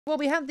Well,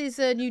 we have these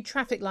new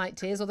traffic light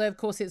tiers, although, of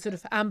course, it's sort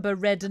of amber,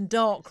 red and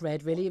dark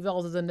red, really,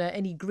 rather than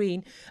any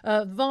green.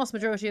 The vast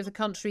majority of the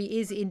country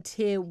is in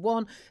tier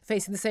 1,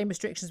 facing the same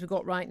restrictions we've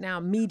got right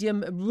now.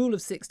 Medium, rule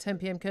of 6, 10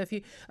 p.m.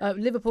 curfew.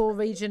 Liverpool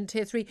region,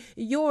 tier 3.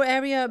 Your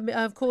area,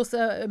 of course,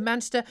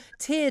 Manchester,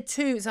 tier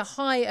 2 is a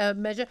high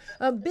measure.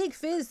 Big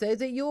fears, though,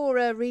 that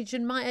your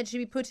region might actually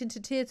be put into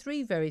tier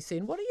 3 very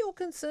soon. What are your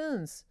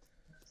concerns?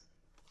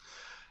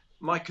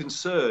 My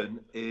concern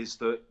is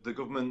that the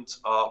government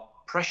are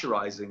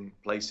pressurising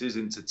places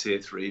into tier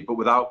 3, but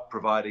without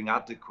providing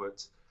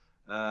adequate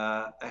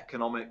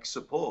economic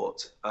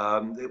support.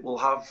 It will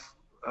have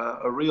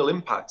a real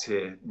impact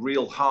here,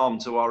 real harm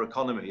to our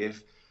economy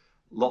if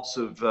lots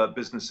of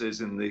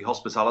businesses in the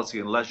hospitality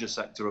and leisure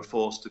sector are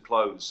forced to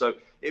close. So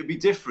it would be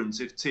different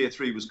if tier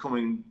 3 was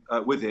coming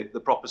with it, the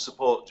proper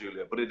support,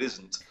 Julia, but it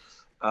isn't.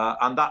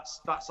 And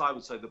that's, I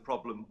would say, the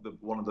problem,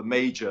 one of the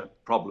major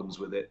problems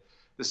with it.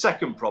 The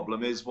second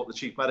problem is what the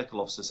Chief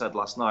Medical Officer said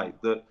last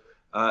night, that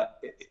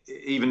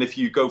even if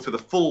you go for the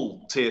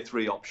full tier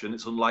 3 option,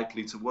 it's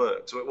unlikely to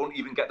work. So it won't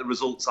even get the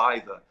results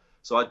either.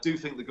 So I do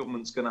think the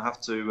government's going to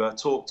have to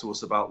talk to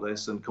us about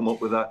this and come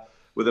up with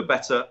a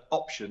better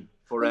option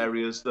for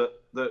areas that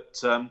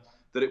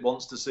it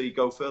wants to see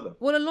go further.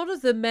 Well, a lot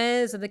of the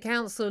mayors and the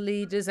council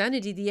leaders and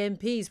indeed the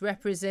MPs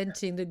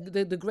representing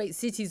the great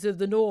cities of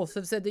the north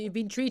have said that you've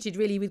been treated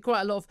really with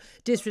quite a lot of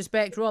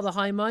disrespect, rather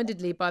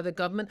high-mindedly by the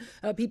government.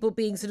 People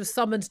being sort of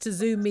summoned to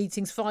Zoom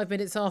meetings 5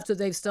 minutes after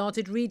they've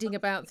started, reading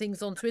about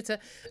things on Twitter.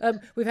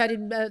 We've had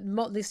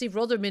Steve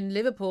Rotherham in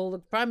Liverpool, the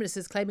Prime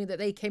Minister's claiming that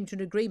they came to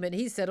an agreement.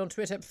 He said on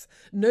Twitter,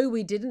 no,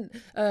 we didn't.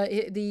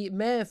 The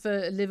mayor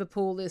for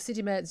Liverpool, the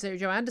city mayor,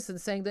 Joe Anderson,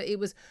 saying that it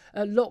was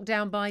locked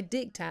down by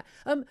diktat.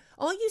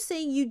 Are you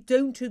saying you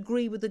don't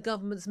agree with the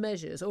government's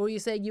measures, or are you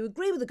saying you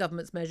agree with the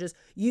government's measures,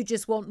 you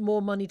just want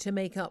more money to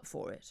make up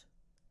for it?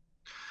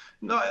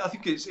 No, I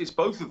think it's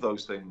both of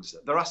those things.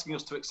 They're asking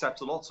us to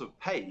accept a lot of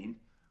pain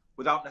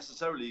without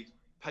necessarily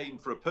pain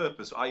for a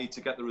purpose, i.e.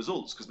 to get the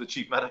results, because the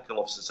Chief Medical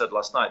Officer said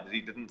last night that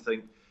he didn't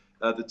think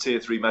the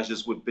tier 3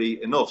 measures would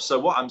be enough. So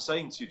what I'm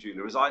saying to you,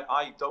 Julia, is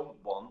I don't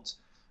want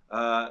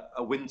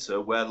a winter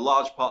where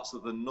large parts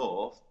of the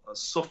north are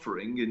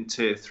suffering in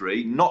tier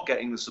 3, not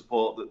getting the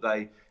support that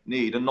they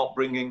need and not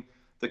bringing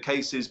the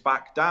cases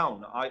back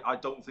down. I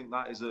don't think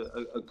that is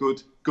a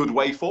good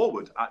way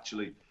forward,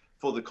 actually,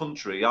 for the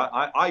country.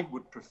 I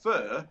would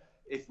prefer,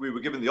 if we were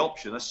given the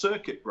option, a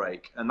circuit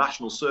break, a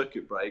national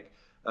circuit break,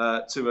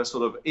 to a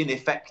sort of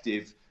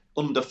ineffective,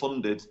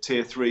 underfunded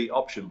tier 3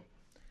 option.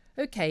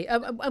 OK,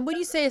 and when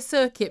you say a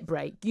circuit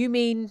break, you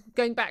mean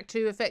going back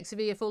to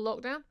effectively a full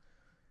lockdown?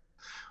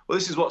 Well,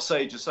 this is what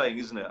Sage is saying,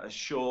 isn't it? A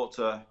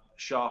shorter,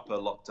 sharper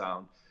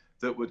lockdown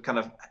that would kind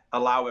of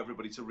allow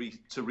everybody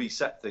to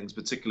reset things,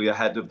 particularly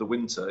ahead of the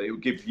winter. It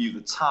would give you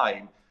the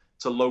time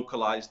to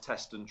localise,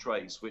 test and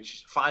trace,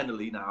 which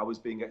finally now is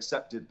being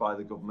accepted by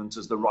the government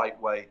as the right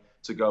way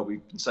to go.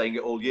 We've been saying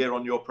it all year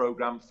on your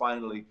programme.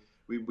 Finally,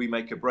 we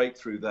make a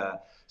breakthrough there.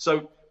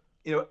 So,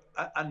 you know,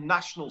 a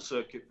national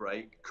circuit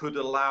break could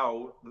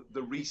allow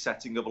the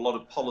resetting of a lot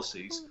of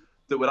policies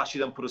that would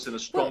actually then put us in a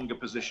stronger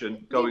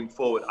position going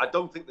forward. I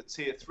don't think the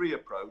tier 3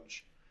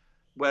 approach,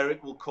 where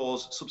it will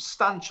cause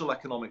substantial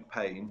economic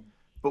pain,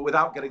 but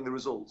without getting the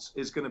results,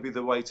 is going to be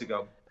the way to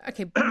go.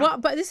 OK,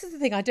 but this is the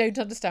thing I don't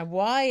understand.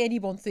 Why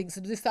anyone thinks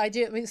of this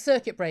idea, I mean,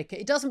 circuit breaker,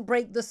 it doesn't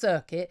break the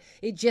circuit,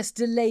 it just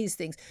delays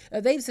things.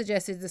 They've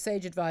suggested, the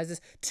Sage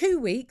advisors, 2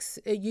 weeks,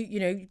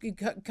 you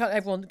cut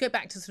everyone, go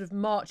back to sort of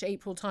March,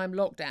 April time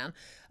lockdown.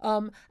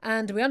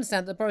 And we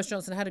understand that Boris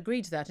Johnson had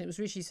agreed to that, and it was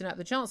Rishi Sunak,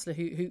 the Chancellor,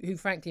 who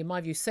frankly, in my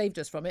view, saved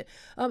us from it.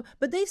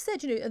 But they've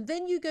said, and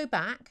then you go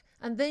back,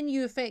 and then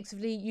you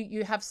effectively,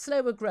 you have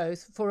slower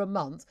growth for a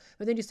month,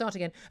 but then you start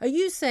again. Are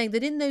you saying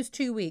that in those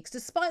 2 weeks,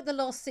 despite the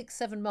last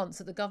 6-7 months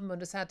that the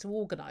government has had to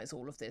organise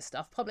all of this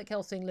stuff, Public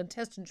Health England,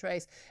 test and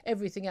trace,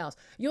 everything else,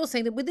 you're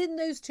saying that within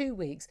those 2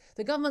 weeks,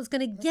 the government's going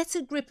to get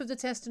a grip of the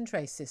test and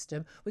trace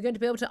system, we're going to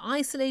be able to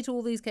isolate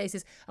all these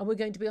cases, and we're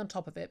going to be on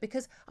top of it?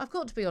 Because I've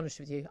got to be honest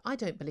with you, I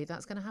don't believe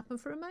that's going to happen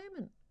for a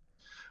moment.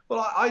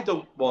 Well, I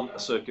don't want a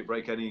circuit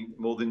break any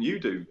more than you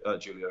do,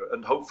 Julia,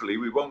 and hopefully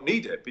we won't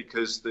need it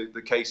because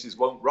the cases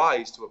won't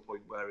rise to a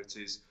point where it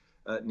is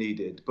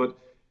needed. But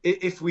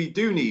if we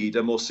do need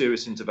a more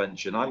serious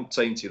intervention, I'm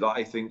saying to you that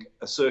I think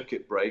a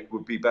circuit break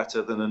would be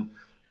better than an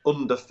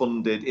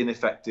underfunded,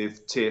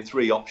 ineffective tier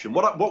 3 option.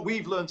 What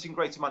we've learnt in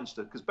Greater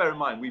Manchester, because bear in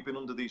mind, we've been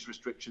under these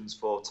restrictions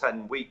for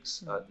 10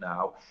 weeks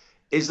now,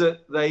 is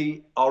that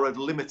they are of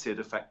limited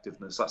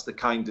effectiveness. That's the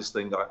kindest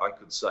thing I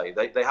could say.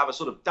 They have a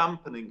sort of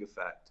dampening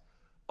effect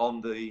on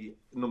the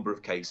number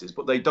of cases,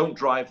 but they don't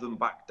drive them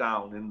back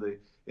down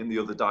in the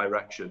other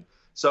direction.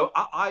 So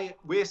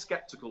we're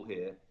sceptical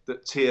here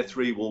that tier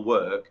 3 will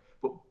work.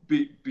 But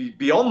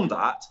beyond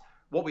that,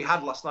 what we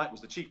had last night was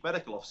the Chief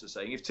Medical Officer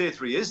saying if tier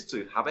 3 is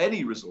to have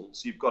any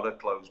results, you've got to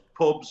close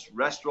pubs,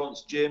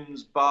 restaurants,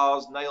 gyms,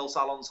 bars, nail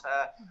salons,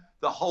 hair,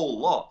 the whole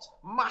lot.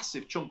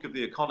 Massive chunk of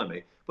the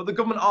economy. But the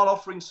government aren't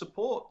offering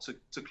support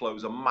to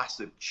close a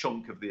massive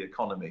chunk of the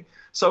economy.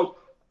 So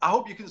I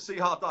hope you can see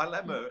our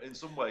dilemma in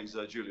some ways,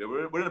 Julia.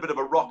 We're in a bit of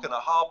a rock and a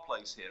hard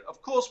place here.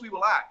 Of course, we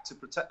will act to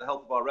protect the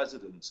health of our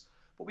residents,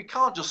 but we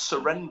can't just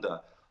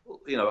surrender,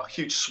 a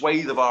huge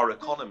swathe of our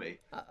economy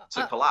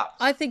to collapse.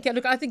 I think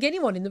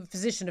anyone in the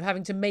position of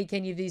having to make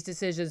any of these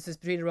decisions is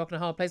between a rock and a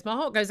hard place. My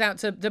heart goes out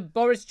to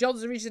Boris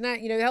Johnson reaching out,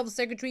 the Health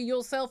Secretary,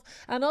 yourself,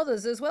 and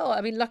others as well.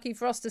 I mean, lucky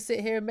for us to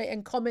sit here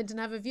and comment and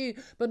have a view,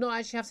 but not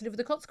actually have to live with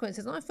the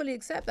consequences. And I fully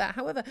accept that.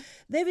 However,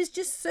 there is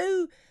just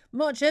so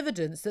much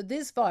evidence that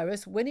this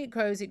virus, when it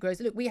grows, it grows.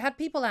 Look, we had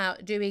people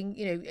out doing,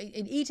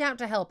 Eat Out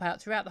to Help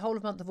Out throughout the whole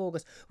of the month of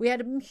August. We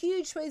had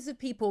huge swathes of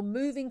people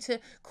moving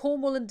to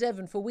Cornwall and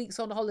Devon for weeks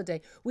on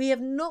holiday. We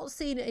have not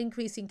seen an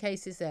increase in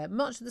cases there.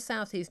 Much of the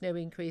southeast, no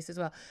increase as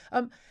well.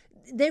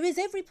 There is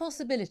every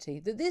possibility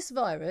that this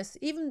virus,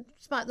 even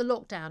despite the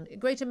lockdown,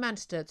 Greater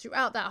Manchester,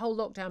 throughout that whole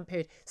lockdown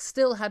period,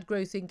 still had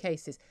growth in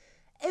cases.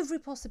 Every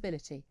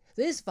possibility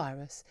this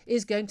virus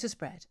is going to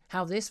spread,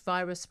 how this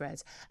virus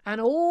spreads,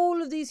 and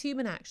all of these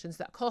human actions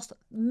that cost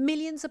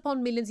millions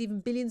upon millions,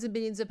 even billions and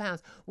billions of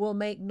pounds, will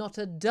make not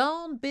a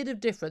darn bit of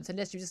difference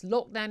unless you just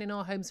lock down in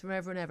our homes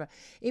forever and ever.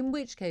 In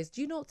which case,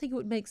 do you not think it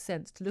would make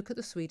sense to look at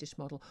the Swedish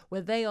model, where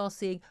they are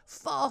seeing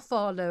far,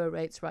 far lower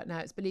rates right now?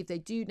 It's believed they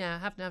do now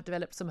have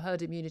developed some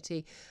herd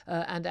immunity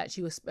and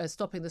actually were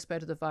stopping the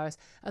spread of the virus,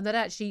 and that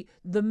actually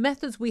the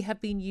methods we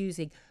have been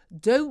using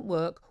don't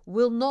work,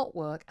 will not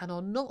work, and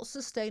are not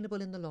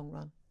sustainable in the long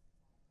run.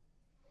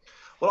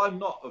 Well, I'm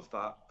not of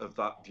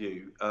that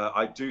view.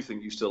 I do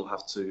think you still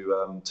have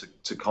to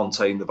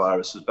contain the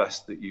virus as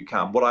best that you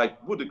can. What I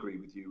would agree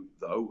with you,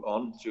 though,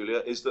 on,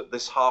 Julia, is that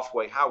this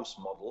halfway house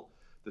model,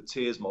 the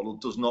tiers model,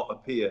 does not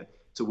appear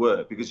to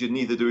work, because you're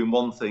neither doing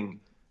one thing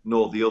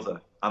nor the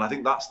other. And I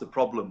think that's the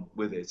problem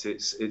with it.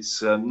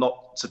 It's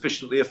not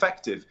sufficiently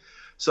effective.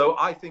 So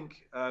I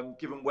think,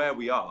 given where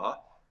we are,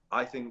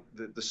 I think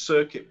that the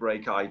circuit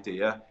break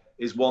idea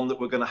is one that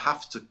we're going to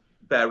have to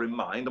bear in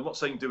mind. I'm not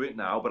saying do it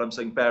now, but I'm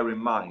saying bear in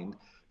mind,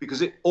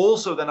 because it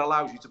also then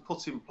allows you to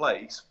put in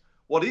place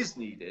what is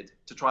needed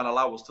to try and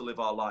allow us to live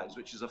our lives,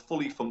 which is a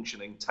fully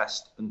functioning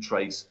test and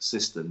trace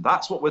system.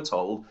 That's what we're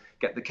told.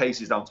 Get the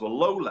cases down to a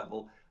low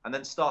level and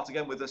then start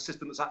again with a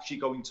system that's actually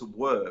going to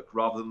work,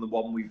 rather than the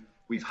one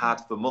we've had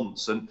for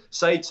months. And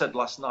Said said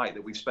last night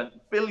that we've spent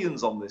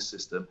billions on this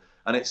system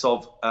and it's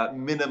of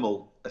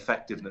minimal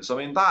effectiveness. I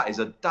mean, that is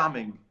a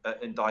damning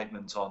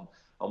indictment on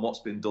what's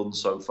been done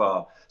so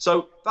far.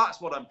 So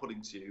that's what I'm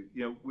putting to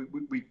you.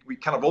 We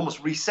kind of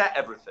almost reset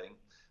everything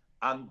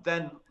and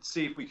then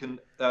see if we can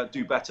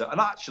do better.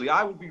 And actually,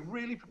 I would be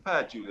really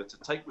prepared, Julia, to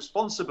take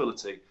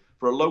responsibility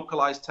for a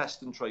localized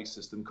test and trace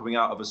system coming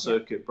out of a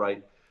circuit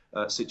break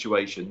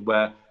situation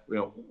where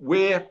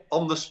we're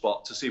on the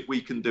spot to see if we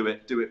can do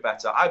it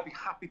better. I'd be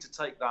happy to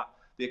take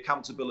the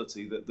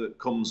accountability that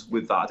comes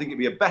with that. I think it'd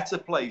be a better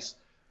place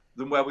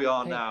than where we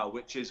are now,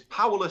 which is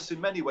powerless in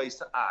many ways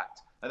to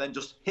act and then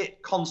just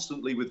hit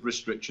constantly with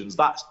restrictions.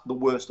 That's the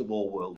worst of all worlds.